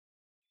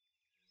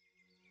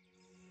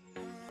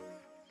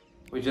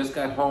We just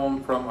got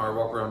home from our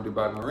walk around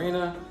Dubai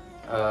Marina,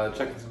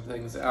 checking some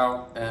things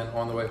out, and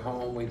on the way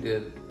home we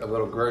did a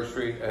little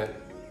grocery at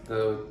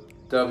the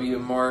W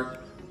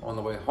Mart on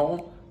the way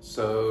home.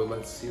 So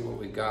let's see what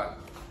we got.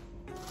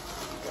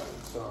 Got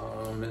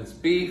some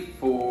minced beef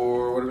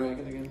for, what are we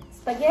making again?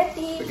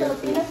 Spaghetti.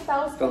 Filipino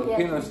style spaghetti.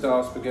 Filipino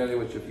style spaghetti,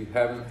 which if you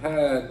haven't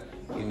had,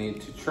 you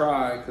need to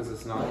try because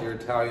it's not your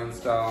Italian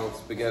style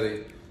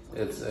spaghetti.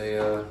 It's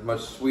a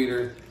much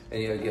sweeter, and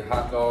you gotta get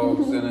hot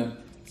dogs in it.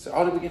 So,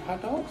 oh, did we get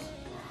hot dogs?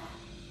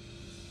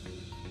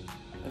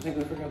 I think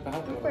we forgot the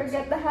hot dogs.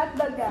 Forget the hot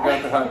dog, guys.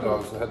 Forgot the hot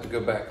dogs, so I have to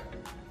go back.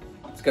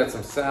 It's got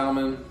some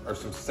salmon, or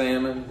some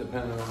salmon,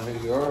 depending on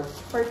who you are.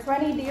 For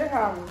 20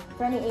 dirham,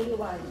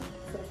 2081.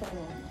 So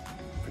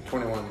For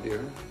 21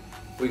 dirham.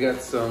 We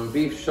got some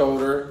beef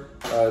shoulder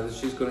that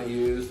she's going to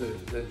use,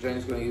 that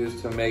Jane's going to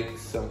use to make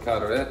some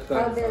caldereta.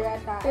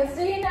 Tocino.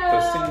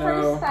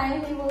 First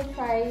time we will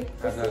try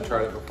tocino. I've not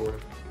tried it before.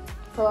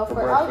 So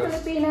for all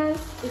Filipinos,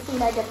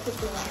 tocino gets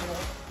tocino here.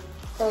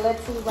 So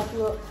let's see what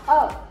we'll...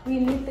 Oh, we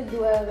need to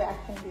do a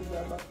reaction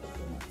video about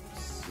tocino.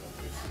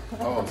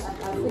 Oh,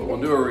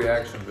 we'll do a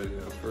reaction video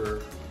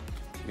for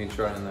me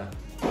trying that.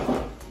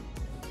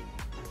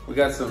 We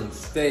got some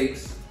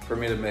steaks for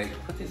me to make.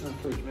 Put these in the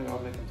fridge, maybe I'll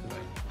make them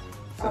tonight.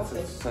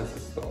 Since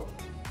it's thawed.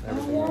 Oh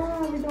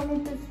yeah, we don't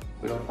need to.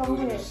 We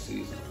can just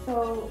season.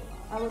 So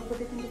I will put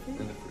it in the fridge.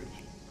 In the fridge.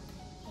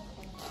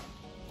 Okay.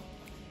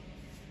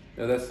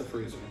 No, that's the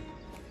freezer.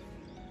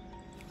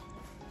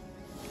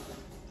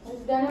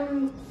 It's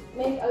gonna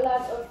make a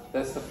lot of.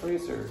 That's the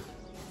freezer.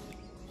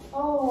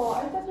 Oh,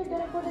 I thought you're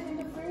gonna put it in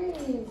the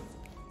fridge.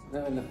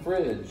 No, in the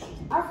fridge.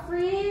 A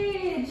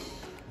fridge.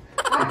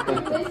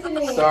 Active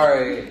listening.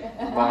 Sorry,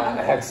 my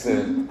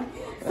accent.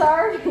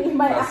 Sorry,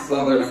 my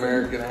Southern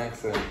American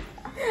accent.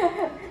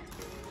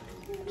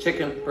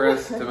 Chicken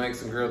breast to make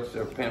some grilled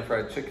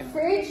pan-fried chicken.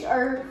 Fridge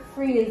or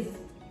freeze?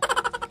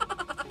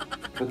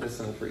 Put this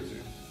in the freezer.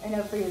 In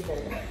a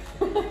freezer.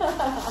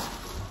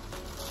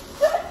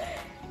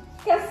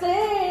 Kasi,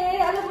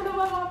 alam mo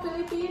naman mga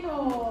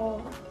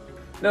Filipino.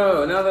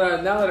 No, now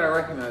that I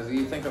recognize it,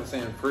 you think I'm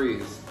saying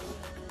freeze.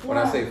 When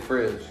I say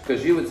fridge,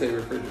 because you would say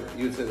refrigerator,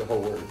 you would say the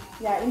whole word.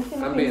 Yeah, in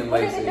Philippines. I'm being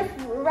lazy. Put it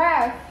in the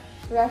ref.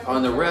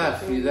 On the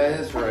ref, that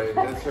is right.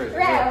 That's right.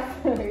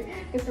 Ref,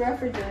 because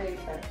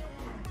refrigerator.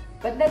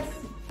 But that's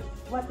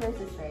what yours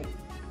is right.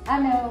 I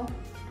know.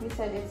 You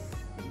said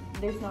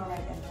there's no right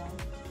and wrong.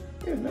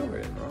 Yeah, no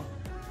right and wrong.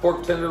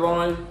 Pork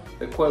tenderloin,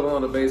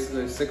 equivalent of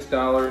basically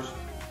 $6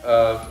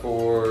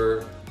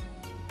 for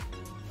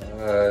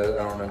I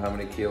don't know how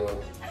many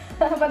kilos.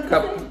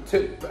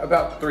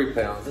 About 3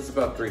 pounds. It's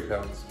about 3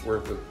 pounds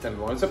worth of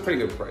tenderloin. It's a pretty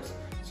good price.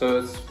 So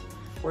it's,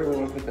 where do we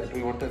want to put that? Do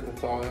we want that to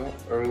thaw out?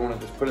 Or we want to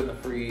just put it in the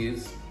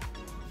freeze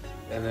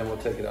and then we'll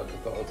take it out to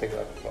thaw? We'll take it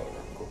out to thaw.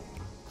 Cool.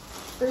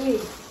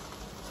 Freeze.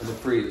 In the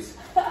freeze.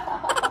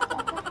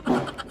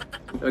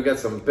 I got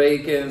some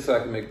bacon so I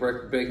can make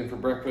bacon for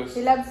breakfast.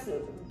 He loves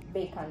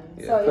bacon.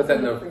 Yeah, so put that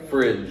in the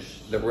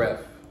fridge, the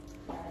ref.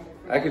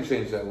 I can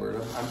change that word.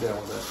 I'm down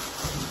with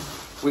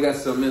that. We got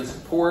some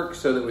minced pork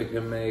so that we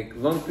can make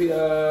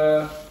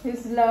lumpia.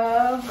 His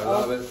love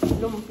of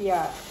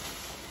lumpia.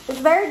 He's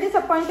very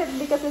disappointed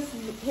because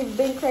he's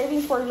been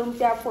craving for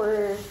lumpia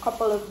for a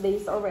couple of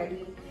days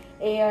already.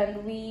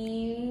 And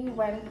we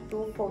went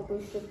to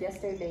photo shoot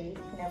yesterday.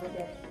 Never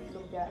did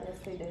lumpia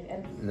yesterday.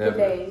 And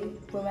today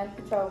we went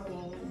to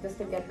Chowking just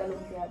to get the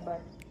lumpia, but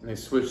they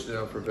switched it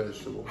out for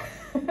vegetable.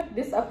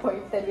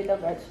 Disappointed with the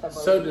vegetable.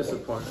 So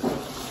disappointed.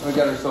 We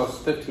got ourselves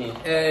 15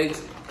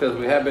 eggs because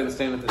we have been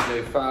staying at the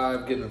day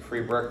 5, getting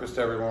free breakfast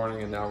every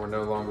morning, and now we're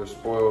no longer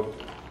spoiled.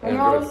 And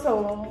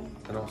also,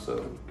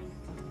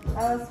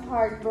 I was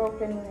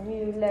heartbroken when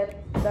you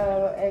let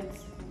the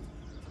eggs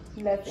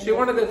left. She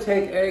wanted to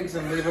take eggs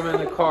and leave them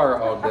in the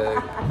car all day.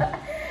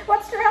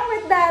 What's wrong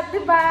with that,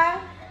 diba?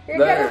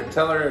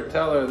 Tell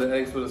her the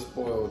eggs would have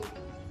spoiled.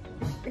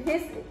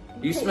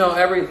 You smell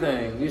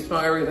everything. You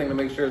smell everything to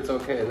make sure it's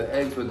okay. The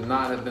eggs would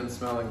not have been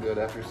smelling good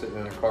after sitting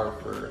in a car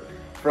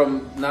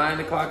from 9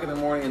 o'clock in the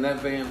morning, in that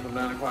van from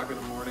 9 o'clock in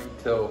the morning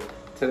till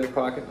 10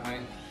 o'clock at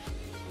night.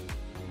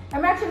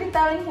 I'm actually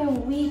telling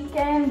him we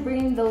can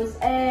bring those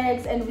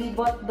eggs, and we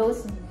bought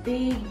those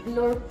big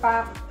lure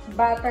pack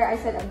butter. I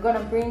said I'm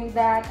gonna bring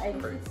that. It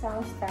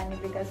sounds funny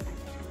because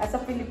as a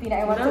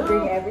Filipina, I want to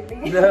bring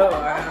everything. No,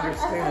 I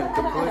understand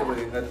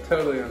completely. I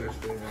totally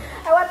understand.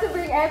 I want to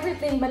bring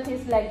everything, but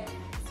he's like,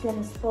 it's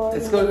gonna spoil.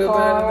 It's gonna go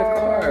bad in the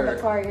car.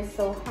 The car is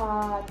so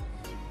hot.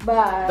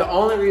 But the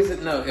only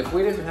reason, if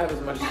we didn't have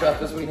as much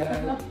stuff as we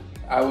had,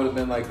 I would have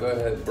been like, go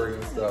ahead, bring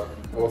the stuff.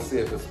 We'll see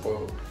if it's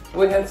spoiled.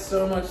 We had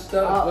so much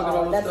stuff. Look at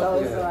all the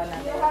stuff we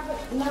had. You have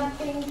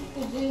nothing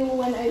to do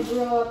when I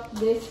brought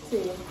this to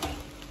you.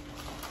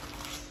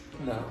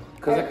 No,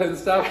 because I couldn't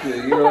stop you.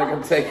 You were like,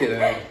 I'm taking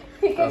it.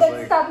 He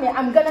couldn't stop me.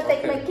 I'm gonna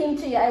take my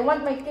kimchi. I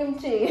want my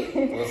kimchi.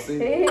 We'll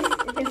see.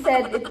 He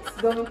said it's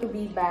going to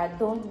be bad.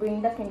 Don't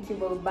bring the kimchi.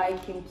 We'll buy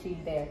kimchi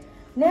there.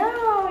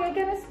 No, you're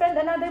gonna spend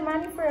another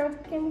money for a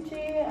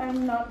kimchi.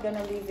 I'm not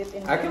gonna leave it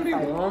in. I can be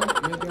wrong.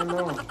 Maybe I'm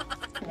wrong.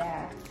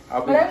 Yeah.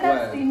 I'll be But I'm glad.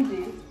 not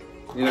stingy.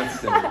 You're not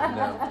stingy,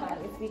 no.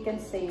 If we can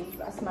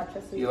save as much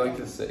as we You can. like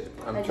to save.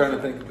 I'm I trying to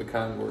do. think of the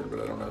kind word, but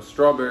I don't know.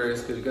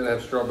 Strawberries, because you gotta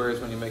have strawberries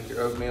when you make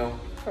your oatmeal.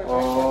 For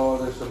Oh,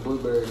 there's some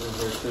blueberries in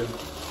here too.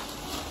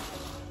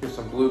 Here's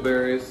some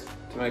blueberries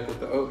to make with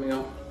the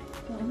oatmeal.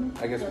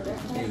 I guess we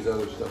can use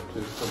other stuff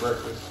too for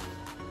breakfast.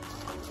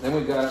 Then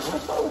we got,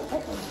 what's all the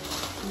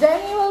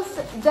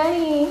heck?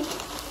 Jenny,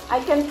 I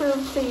can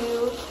prove to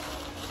you,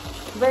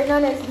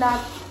 Vernon is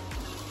not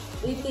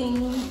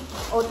eating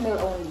oatmeal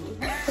only.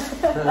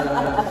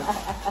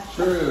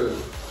 True.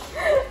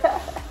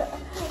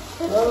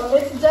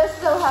 It just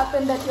so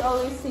happened that you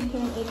always see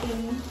him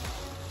eating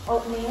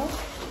oatmeal,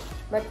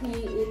 but he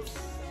eats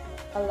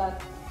a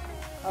lot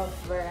of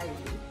variety.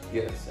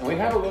 Yes, and we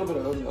have a little bit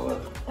of oatmeal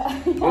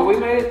left. Well, we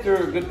made it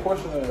through a good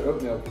portion of the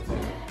oatmeal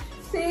container.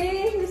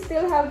 See, we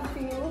still have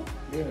few.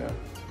 Yeah.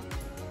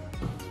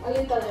 A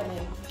little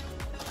remain.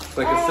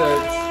 Like I said,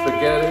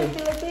 spaghetti.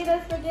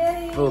 Filipino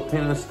spaghetti.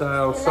 Filipino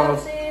style I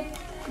sauce. loved it.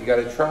 You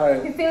gotta try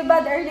You it. feel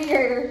bad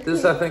earlier.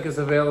 This I think is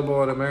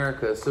available in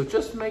America, so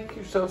just make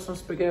yourself some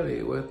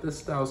spaghetti with this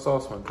style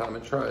sauce one time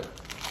and try it.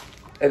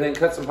 And then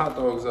cut some hot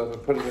dogs up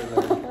and put it in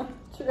there.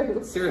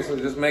 True.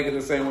 Seriously, just make it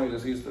the same way.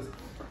 Just use this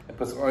and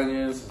put some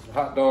onions, some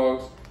hot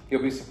dogs.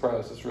 You'll be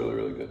surprised. It's really,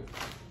 really good.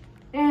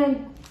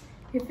 And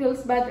he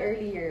feels bad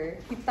earlier.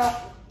 He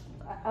talked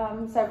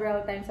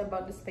several times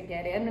about the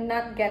spaghetti and I'm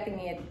not getting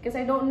it because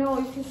I don't know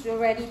if he's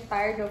already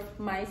tired of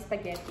my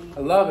spaghetti. I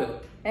love it.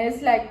 And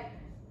it's like,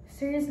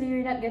 seriously,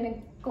 you're not gonna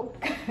cook.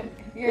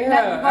 You're Yeah,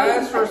 not I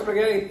asked for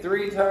spaghetti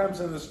 3 times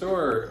in the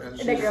store, and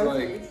in the she's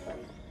grocery like, store.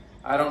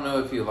 I don't know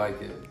if you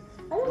like it.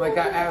 don't Like,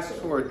 know I if asked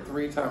it's- for it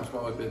 3 times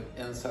while I've been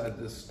inside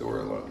this store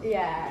alone.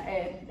 Yeah,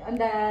 and on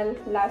the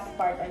last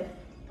part,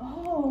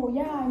 oh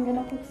yeah, I'm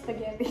gonna cook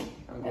spaghetti.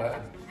 I'm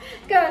glad.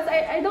 Because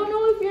I don't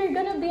know if you're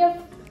gonna be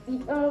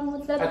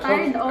what's that, I told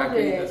tired you, I of could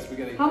eat it. that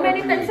spaghetti How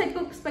many every times I week.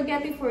 cook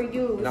spaghetti for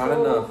you? Not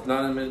so enough.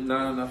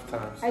 Not enough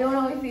times. I don't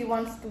know if he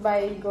wants to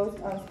buy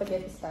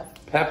spaghetti stuff.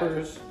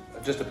 Peppers,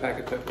 just a pack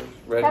of peppers.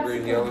 Red,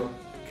 green, Capsicum. yellow.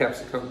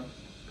 Capsicum.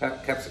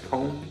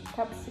 Capsicum.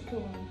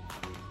 Capsicum.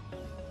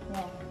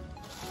 Yeah.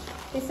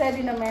 He said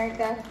in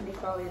America they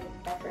call it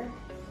pepper.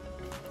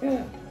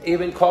 Yeah.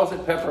 Even calls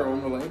it pepper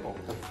on the label.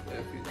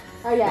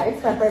 Oh yeah,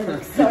 it's pepper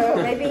mix. So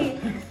maybe.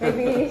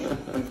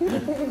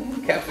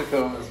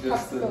 Capsicum is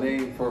just the Capsicum.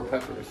 name for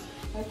peppers.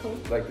 Okay.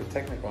 Like the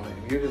technical name.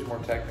 You're just more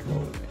technical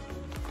than me.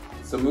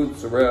 Some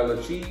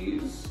mozzarella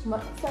cheese.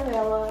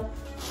 Mozzarella.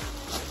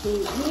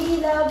 We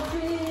love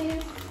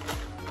cheese.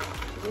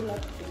 We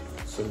love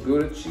cheese. Some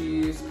Gouda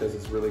cheese, because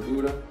it's really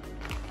Gouda.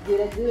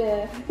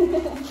 Gouda.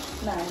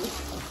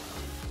 Nice.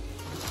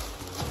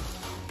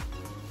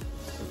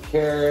 Some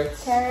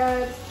carrots.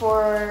 Carrots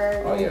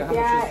for Oh, yeah, how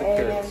much is the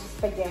and carrots?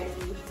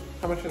 spaghetti.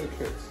 How much are the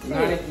carrots? Two.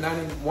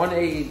 1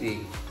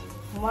 AED.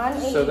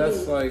 180. So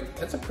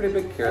that's a pretty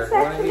big carrot. It's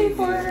actually 1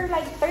 for AED.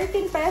 like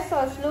 13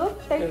 pesos.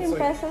 Look, 13 it's like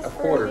pesos a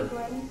for quarter. a big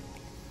one.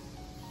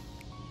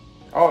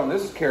 Oh, and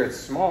this carrot's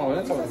small, and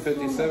it's This only is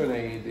 57 small.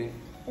 AED.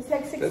 It's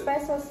like 6 That-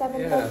 pesos,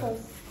 7 yeah.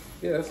 pesos,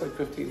 Yeah, that's like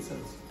 15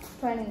 cents.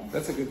 20.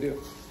 That's a good deal.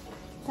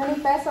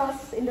 20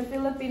 pesos in the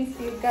Philippines,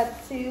 you've got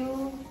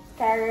 2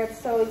 carrots,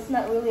 so it's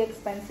not really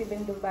expensive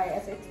in Dubai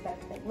as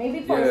expected.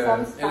 Maybe for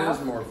some Yeah, it stuff,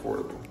 is more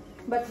affordable.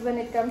 but when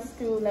it comes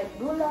to like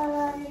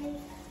gulay,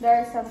 there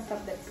are some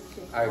stuff that's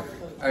cheap. I agree.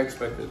 I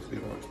expect it to be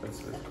more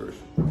expensive at the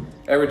grocery.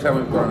 Every time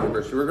we go to the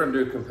grocery, we're going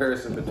to do a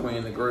comparison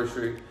between the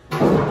grocery in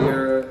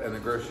Madeira and the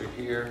grocery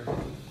here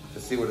to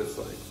see what it's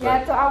like.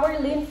 Yeah, to our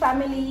Lin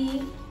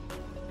family,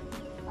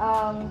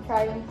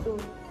 trying to.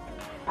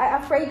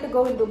 I'm afraid to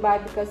go in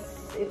Dubai because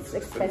it's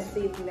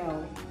expensive.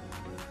 No,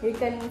 you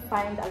can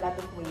find a lot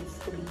of ways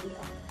to be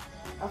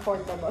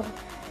affordable,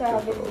 to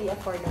have it be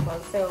affordable.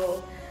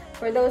 So,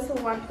 for those who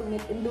want to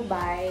meet in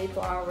Dubai,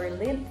 to our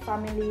Lin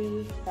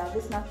family, that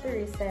is not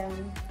tourism.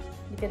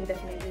 You can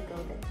definitely go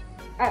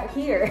there.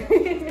 Here.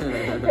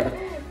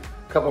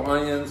 Couple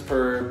onions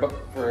for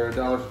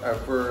dollars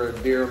for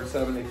dirham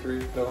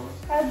 73 films.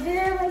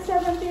 There was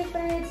 73,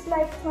 it's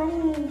like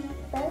 20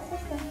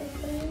 pesos,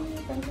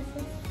 23,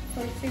 26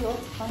 for 2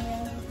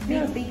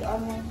 onions. Big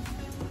onions.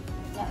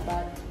 Not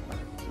bad.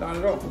 Not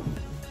at all.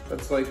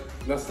 That's like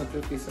less than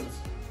 50 cents.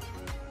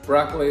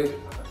 Broccoli,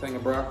 a thing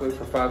of broccoli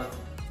for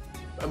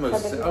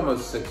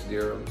almost 6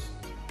 dirhams.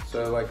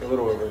 So like a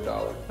little over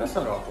 $1. That's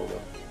not awful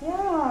though.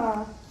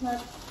 Yeah,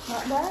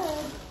 not bad.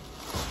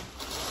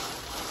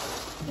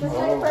 There's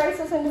like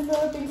prices in the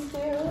Philippines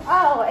too.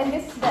 Oh, and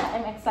this is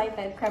I'm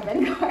excited, crab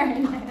and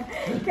corn.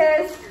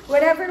 Because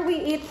whenever we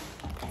eat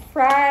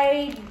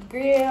fried,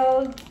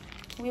 grilled,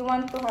 we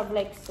want to have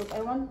like soup. I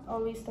want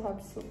always to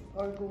have soup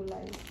or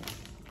gulay.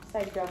 So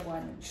I grab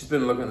one. She's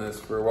been looking at this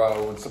for a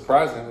while, and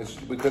surprisingly,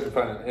 we couldn't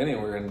find it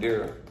anywhere in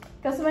Dira.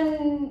 Because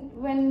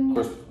when Of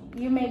course.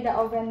 you made the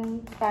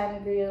oven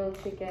pan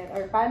grilled chicken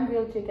or pan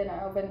grilled chicken or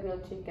oven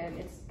grilled chicken,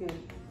 it's good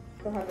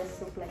to have a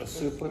soup like A this.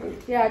 soup with it?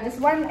 Yeah, just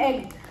 1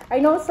 egg. I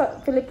know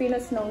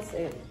Filipinos knows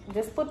it.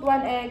 Just put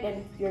 1 egg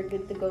and you're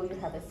good to go. You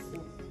have a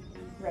soup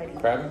ready.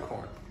 Crab and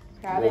corn.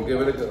 We'll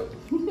give it a go.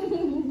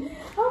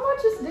 How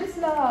much is this,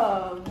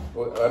 love?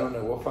 Well, I don't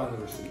know. We'll find the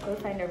receipt. We'll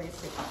find the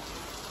receipt.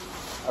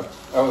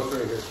 Oh, it's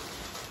right here.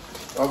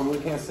 Oh, but we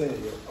can't say it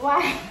yet.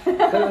 Why?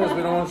 Because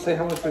we don't want to say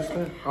how much we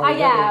spent. Oh,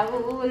 yeah.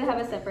 We'll have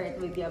a separate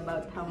video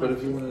about how much. But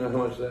if you want to know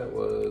how much that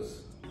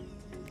was.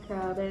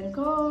 Crab and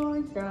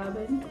corn, crab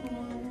and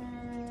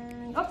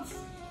corn. Oops.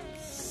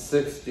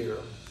 6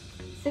 dirham.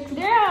 6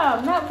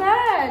 dirham. Not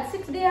bad.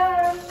 6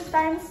 dirham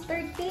times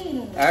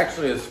 13.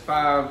 Actually, it's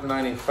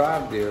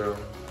 5.95 dirham.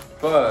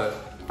 But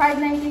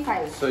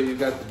 5.95. so you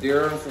got the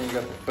dirhams and you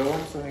got the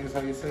films, I think is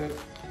how you say it.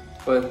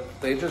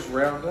 But they just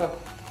round up.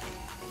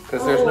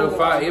 Because there's no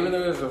 5, even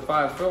though there's a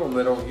 5 film,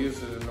 they don't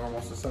use it in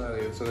normal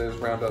society. And so they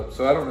just round up.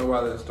 So I don't know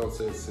why they just don't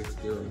say it's 6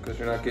 dirham. Because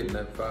you're not getting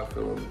that 5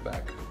 film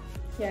back.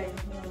 Yeah,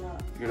 you're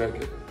not. You're not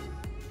getting it.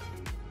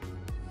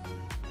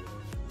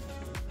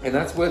 And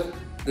that's with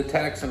the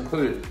tax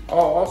included. Oh,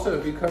 also,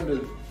 if you come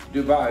to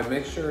Dubai,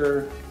 make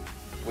sure,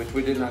 which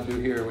we did not do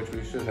here, which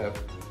we should have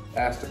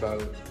asked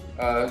about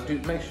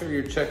it, make sure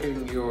you're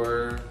checking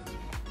your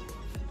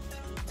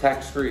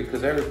tax-free,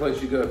 because every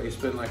place you go, if you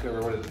spend like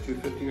over, what is it,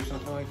 250 or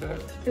something like that?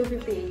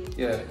 250.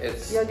 Yeah,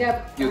 it's You'll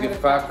get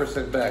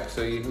 5% back,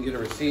 so you can get a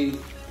receipt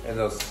and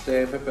they'll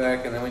stamp it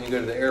back, and then when you go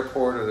to the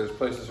airport or there's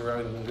places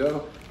around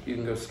you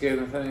can go scan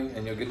the thing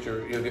and you'll get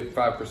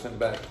 5%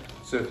 back.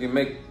 So if you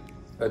make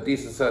a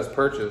decent sized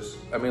purchase,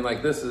 I mean,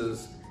 like this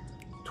is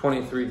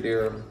 23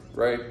 dirham,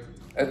 right?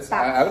 That's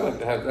I would like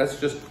to have,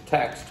 that's just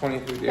tax,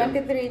 23 dirham.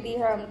 23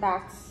 dirham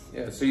tax.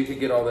 Yeah, so you could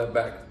get all that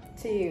back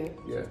to you.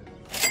 Yeah.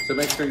 So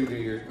make sure you do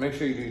your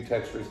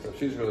tax-free stuff.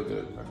 She's really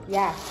good.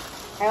 Yeah,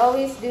 I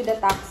always do the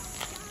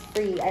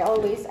tax-free.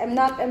 I'm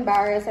not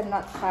embarrassed. I'm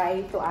not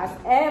shy to ask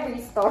every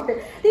store,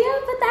 do you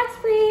have a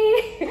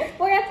tax-free?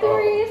 We're a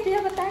tourist. Do you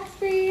have a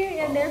tax-free?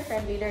 And they're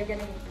friendly. They're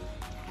gonna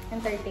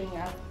entertain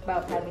us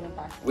about having a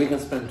tax. We can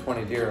spend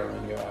 20 dirham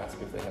and go ask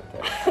if they have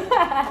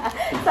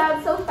tax.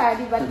 Sounds so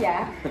funny, but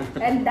yeah.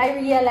 And I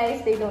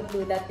realized they don't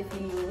do that if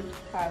you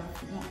have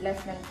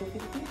less than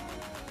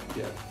 250.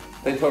 Yeah,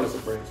 they told us the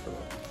brains for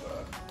that.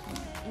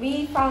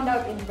 We found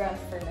out in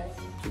brands for less.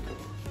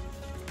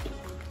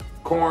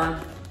 Corn,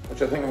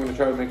 which I think I'm going to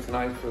try to make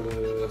tonight for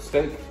the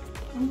steak.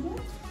 Mm-hmm.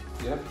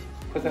 Yeah,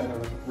 put that in a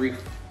reef,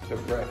 the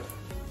breath.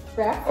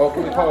 Breath? Oh,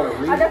 can we call it a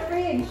reef? On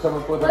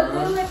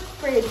the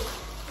fridge.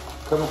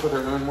 Come up with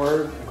our own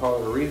word and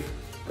call it a reef.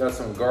 Got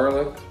some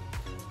garlic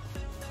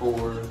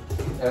for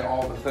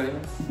all the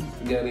things.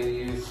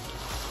 Spaghettis.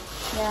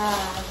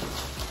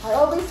 Yeah. I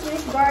always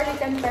use garlic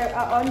and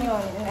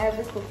onion in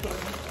every cooking.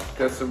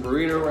 Got some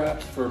burrito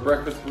wraps for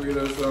breakfast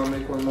burritos that I'll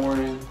make one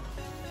morning.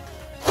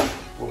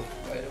 We'll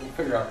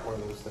figure out where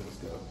those things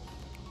go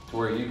to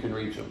where you can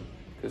reach them.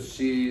 Because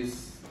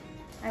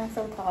I'm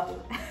so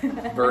tall.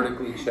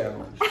 Vertically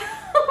challenged.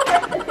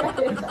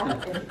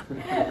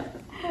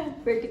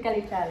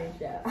 Vertically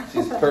challenged, yeah.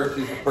 She's the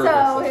perfect so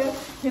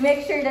size. we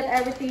make sure that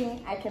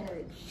everything I can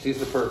reach. She's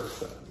the perfect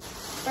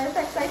size.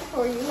 Perfect size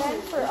for you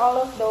and for all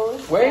of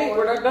those. Wait,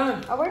 we're not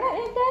done. Oh, we're not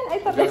done? I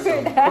thought We we got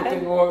were some done.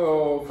 cooking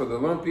oil for the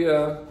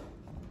lumpia.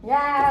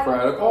 Yeah.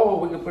 Fried up. Oh,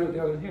 we can put it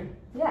down in here.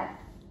 Yeah.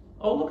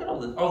 Oh, look at all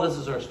this. Oh, this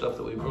is our stuff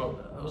that we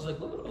brought. I was like,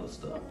 look at all this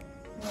stuff.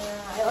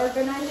 Yeah, I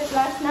organized it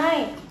last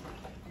night.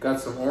 Got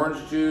some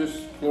orange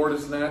juice.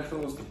 Florida's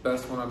Natural is the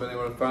best one I've been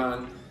able to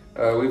find.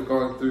 We've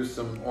gone through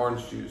some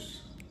orange juice.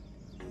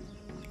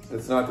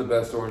 It's not the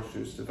best orange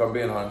juice, if I'm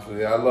being honest with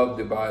you. I love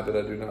Dubai, but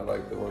I do not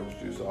like the orange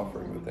juice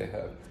offering that they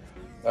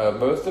have.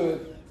 Most of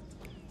it,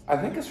 I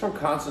think it's from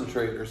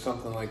concentrate or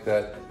something like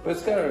that, but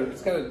it's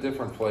got a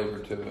different flavor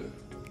to it.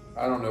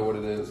 I don't know what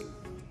it is.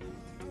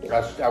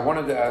 I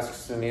wanted to ask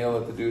Sunil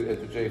at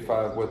the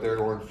J5 what their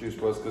orange juice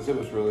was because it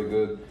was really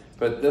good.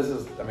 But this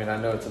is, I mean, I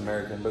know it's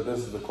American, but this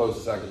is the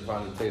closest I could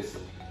find to taste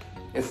it.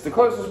 It's the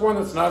closest one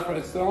that's not from,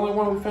 it's the only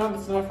one we found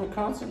that's not from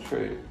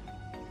concentrate.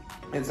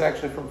 It's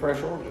actually from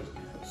fresh oranges.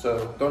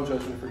 So don't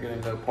judge me for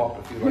getting no pulp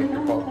if you like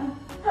your pulp.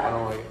 I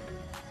don't like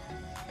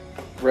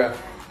it. Ref.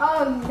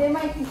 They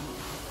might,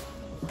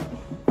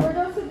 for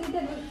those who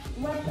didn't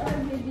watch our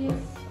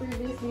videos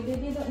previously, they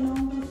didn't know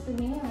who's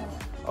Sunil.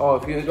 Oh,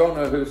 if you don't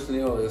know who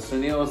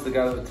Sunil is the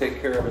guy that would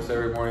take care of us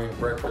every morning at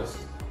breakfast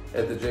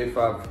at the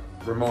J5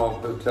 Ramal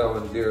Hotel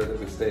in Deer that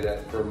we stayed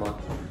at for a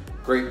month.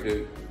 Great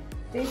dude.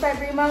 J5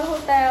 Ramal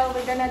Hotel,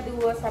 we're gonna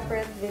do a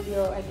separate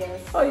video, I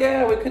guess. Oh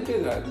yeah, we could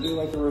do that. Do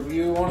like a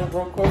review on it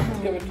real quick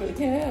and give it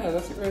to you. Yeah,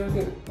 that's a great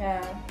idea.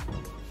 Yeah.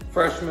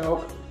 Fresh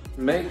milk.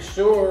 Make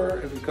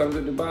sure if you come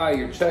to Dubai,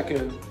 you're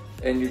checking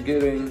and you're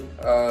getting,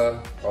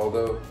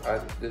 although I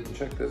didn't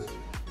check this.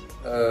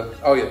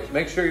 Oh yeah,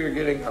 make sure you're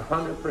getting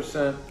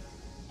 100%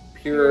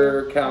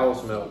 pure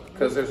cow's milk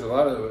because there's a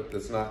lot of it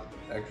that's not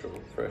actual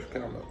fresh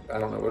cow milk. I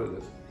don't know what it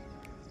is.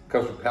 It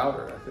comes from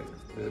powder, I think.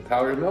 Is it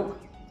powdered milk?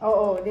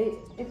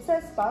 It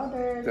says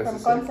powder That's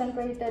from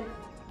concentrated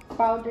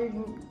powdered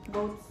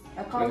goat's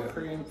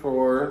cream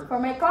for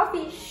my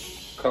coffee.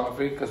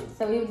 Coffee, because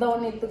so we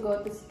don't need to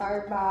go to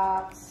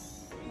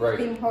Starbucks, right.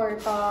 Tim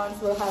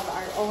Hortons. We'll have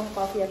our own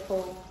coffee at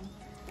home.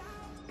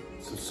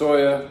 Some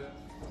soya,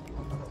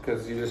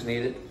 because you just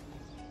need it.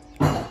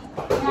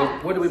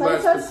 What did we buy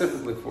sauce.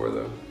 specifically for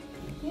though?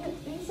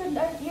 You said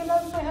that you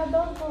love my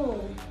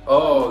adobo.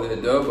 Oh, the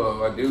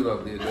adobo. I do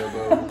love the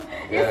adobo.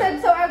 You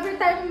said so every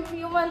time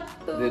you want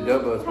to The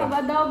adobo is have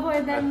adobo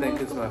and then I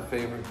think it's my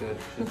favorite dish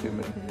that you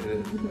make. It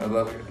is. I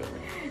love your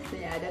adobo.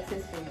 Yeah, that's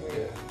his favorite.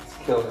 Yeah, it's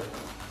killer.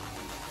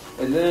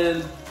 And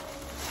then,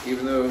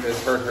 even though it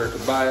hurt her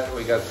to buy it,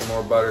 we got some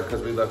more butter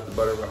because we left the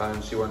butter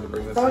behind. She wanted to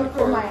bring this in the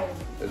car.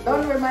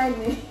 Don't remind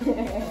me.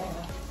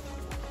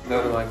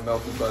 Nothing like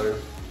melted butter.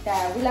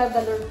 Yeah, we love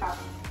the lure pack.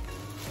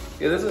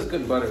 Yeah, this is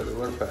good butter, the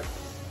lure pack.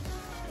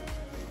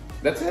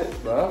 That's it,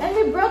 bro. And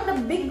we brought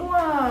the big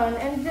one,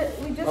 and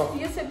we just Oh.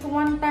 used it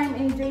one time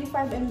in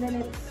J5, and then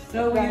it's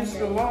No, we branded.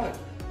 used a lot.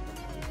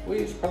 We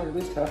used probably at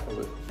least half of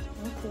it.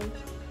 Okay.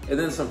 And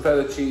then some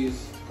feta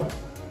cheese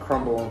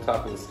crumble on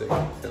top of the steak.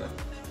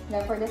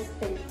 Now for the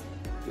steak,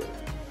 Yeah.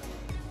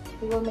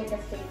 we will make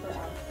a steak for us.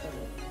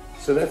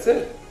 So that's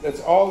it.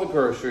 That's all the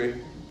grocery.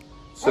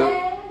 So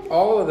And-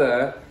 all of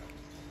that,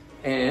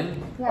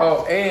 and Yeah.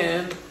 oh,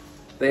 and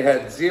they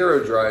had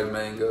 0 dried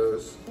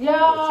mangoes. Yeah,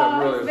 Which I'm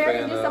really a very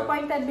fan of.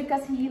 disappointed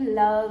because he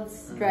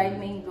loves dried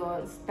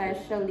mango,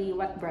 especially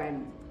what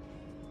brand?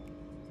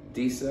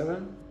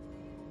 D7?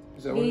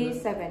 Is that what it is?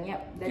 D7,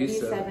 yep, the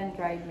D7. D7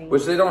 dried mango.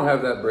 Which they don't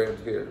have that brand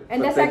here.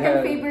 And But the they second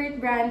had- favorite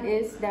brand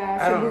is the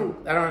I Cebu.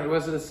 don't.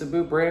 Was it a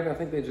Cebu brand? I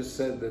think they just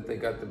said that they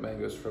got the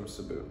mangoes from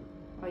Cebu.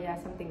 Oh yeah,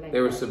 something like They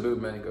that. were Cebu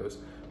mangoes.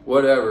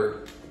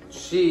 Whatever.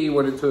 She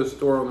went into a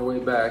store on the way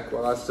back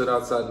while I stood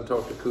outside and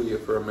talked to Kuya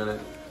for a minute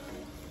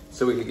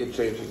so we could get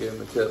change and give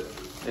him a tip.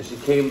 And she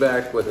came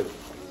back with a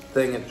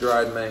thing of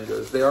dried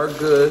mangoes. They are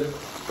good,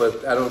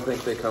 but I don't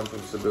think they come from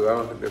Cebu. I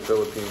don't think they're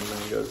Philippine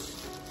mangoes,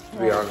 to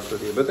be Right. honest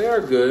with you. But they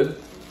are good.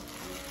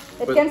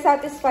 It But- can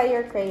satisfy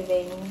your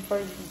craving for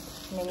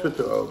many.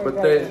 Totoo, for but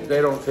dried mango.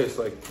 they don't taste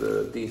like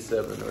the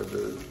D7 or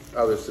the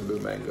other Cebu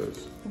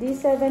mangoes.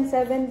 D7,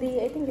 7D,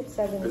 I think it's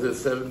 7D. Is it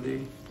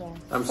 7D? Yeah,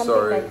 I'm something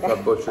sorry like if I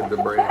that. butchered the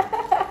brand.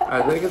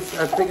 I think it's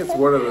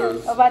one of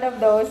those. One of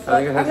those.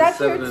 I think it has I'm not a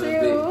sure 7 and a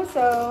too,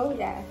 so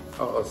yeah.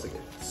 Oh, let's see.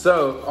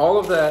 So all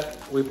of that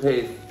we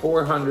paid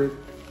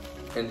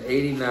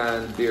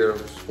 489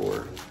 dirhams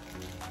for,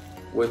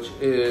 which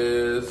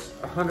is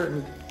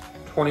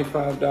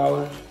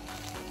 $125.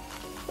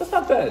 That's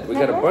not bad. We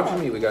got a bunch of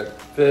meat. We got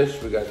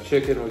fish. We got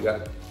chicken. We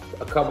got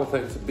a couple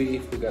things of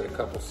beef. We got a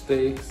couple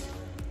steaks.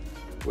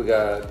 We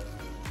got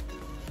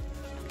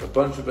a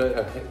bunch of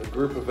a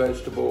group of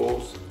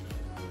vegetables.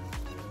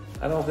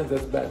 I don't think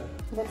that's bad.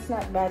 That's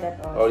not bad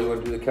at all. Oh, you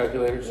want to do the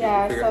calculator? So you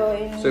Yeah, can figure so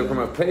out? in- So from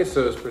a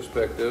pesos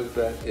perspective,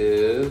 that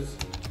is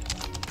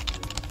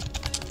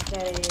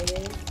That is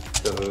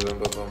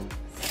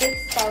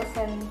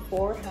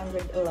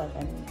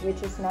 6,411,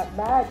 which is not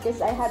bad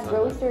because I had It's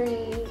not bad.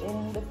 grocery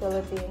in the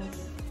Philippines.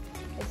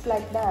 It's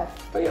like that.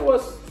 Oh, yeah, it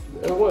was.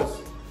 It was.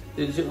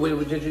 Did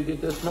you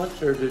get this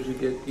much, or did you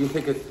get? You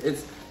think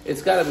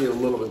it's got to be a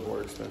little bit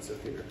more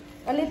expensive here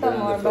A little than in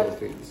more, the but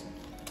Philippines?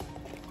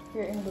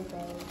 you're in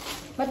Dubai.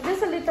 But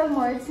just a little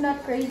more. It's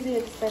not crazy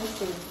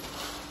expensive.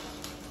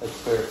 That's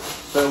fair.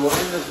 So we'll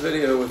end this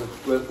video with a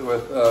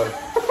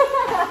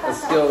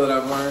skill that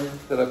I've learned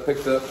that I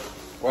picked up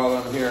while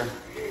I'm here,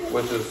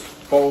 which is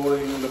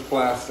folding the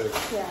plastic.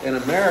 Yeah. In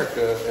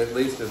America, at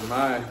least in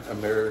my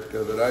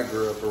America that I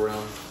grew up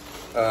around,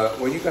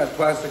 when you got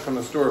plastic from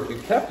the store, if you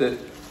kept it,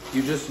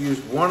 you just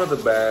used one of the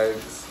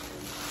bags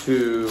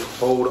to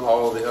hold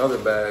all the other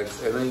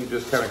bags, and then you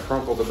just kind of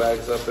crumple the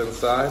bags up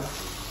inside.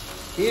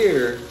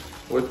 Here,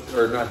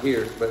 or not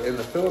here, but in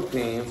the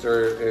Philippines,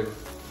 or in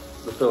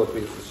the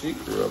Philippines that she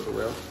grew up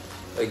around,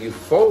 you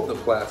fold the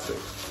plastic.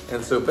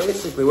 And so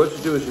basically what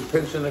you do is you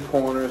pinch in the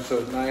corner so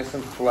it's nice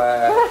and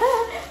flat.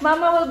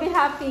 Mama will be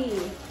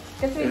happy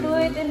because we do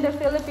it in the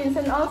Philippines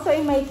and also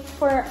in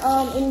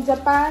in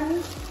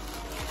Japan.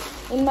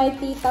 In my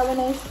tita,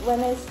 when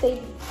I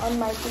stayed on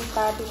my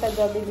tita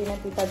Jollibee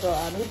and Tita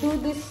Joanne, we do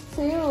this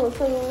too.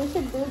 So we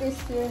should do this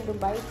here in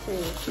Dubai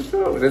too.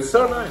 And it's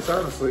so nice,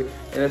 honestly.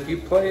 And if you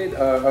played,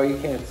 oh, you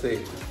can't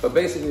see, but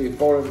basically you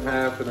fold it in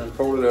half and then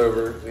fold it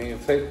over, and you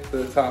take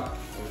the top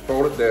and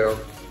fold it down,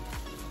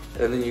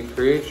 and then you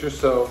create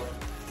yourself.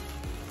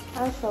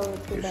 I'll show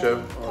it to You them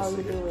show? how I'll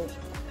we see do it.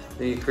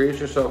 Then you create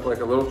yourself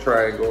like a little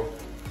triangle,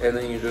 and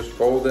then you just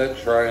fold that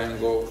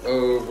triangle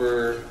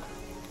over,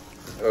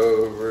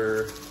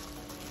 over,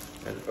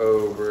 and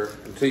over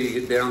until you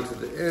get down to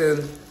the end.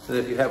 And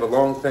if you have a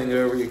long thing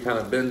over, you kind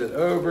of bend it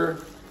over,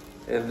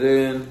 and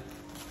then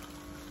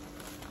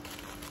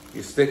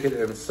you stick it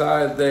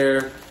inside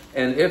there.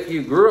 And if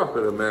you grew up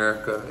in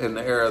America in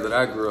the era that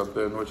I grew up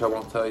in, which I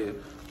won't tell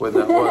you when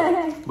that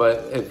was,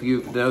 but if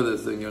you know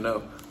this, then you'll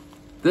know.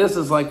 This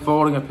is like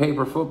folding a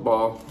paper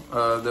football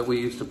that we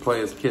used to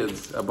play as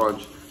kids a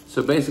bunch.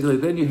 So basically,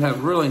 then you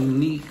have really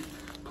neat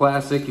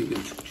plastic. You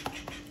can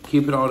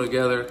keep it all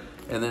together,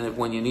 and then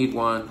when you need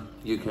one,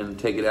 you can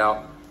take it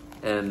out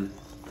and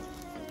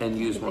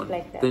use Keep it one.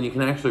 like that. Then you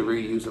can actually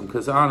reuse them.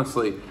 Because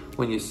honestly,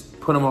 when you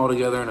put them all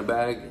together in a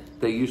bag,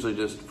 they usually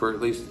just, for at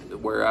least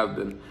where I've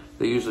been,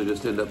 they usually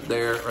just end up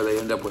there, or they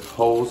end up with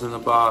holes in the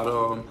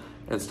bottom,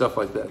 and stuff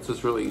like that. So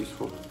it's really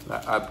useful.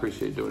 I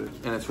appreciate doing it,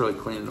 and it's really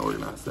clean and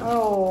organized. Then.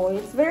 Oh,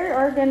 it's very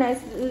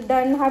organized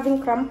than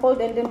having crumpled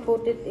and then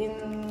put it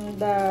in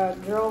the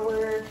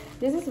drawer.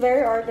 This is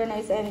very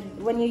organized, and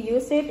when you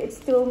use it, it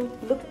still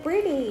look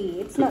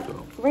pretty. It's not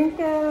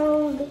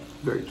wrinkled.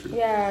 Very true.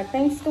 Yeah,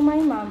 thanks to my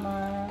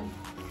mama.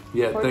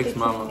 Yeah, for thanks, teaching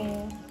Mama.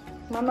 me.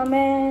 Mama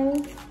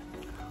Mel.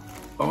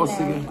 Oh,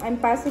 I'm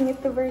passing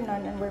it to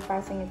Vernon, and we're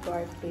passing it to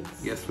our kids.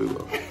 Yes, we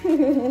will.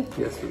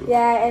 Yes, we will.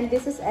 Yeah, and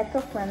this is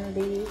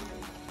eco-friendly.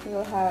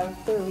 You'll have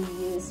to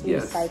reuse,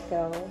 Yes.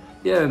 recycle.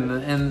 Yeah,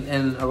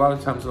 and a lot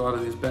of times, a lot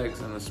of these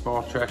bags in the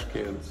small trash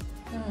cans.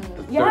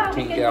 The Yeah,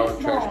 13-gallon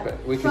trash bag.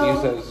 We can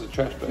use that as a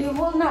trash bag. You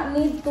will not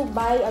need to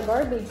buy a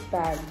garbage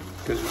bag.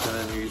 Because you can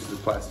then use the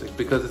plastic.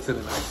 Because it's in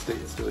a nice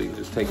state still, you can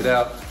just take it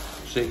out,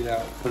 shake it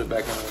out, put it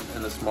back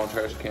in the small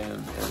trash can,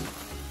 and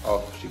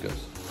off she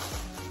goes.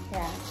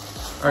 Yeah.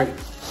 All right.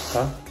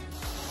 Huh?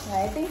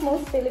 I think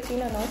most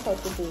Filipino knows how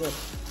to do it.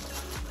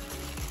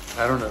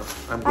 I don't know.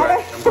 I'm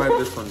glad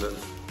this one does.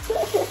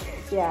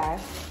 Yeah.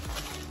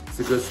 It's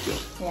a good skill.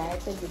 Yeah,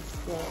 it's a good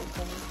skill, I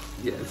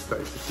think. Yeah, it's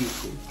nice. It's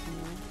useful.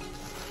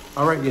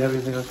 All right. You have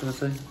anything else you want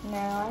to say? No,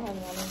 I have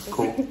nothing.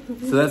 Cool.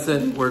 So that's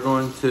it. We're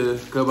going to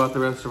go about the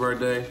rest of our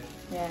day.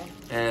 Yeah.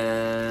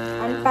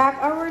 And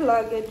Unpack our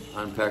luggage.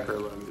 unpack our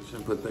luggage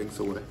and put things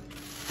away.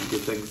 And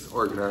get things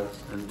organized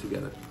and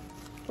together.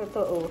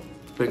 Totoo.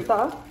 Big-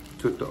 Ito?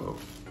 Totoo.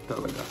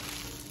 Talaga.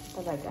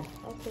 Talaga.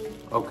 Okay.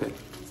 Okay.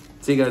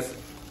 See you guys.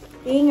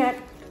 Ingat.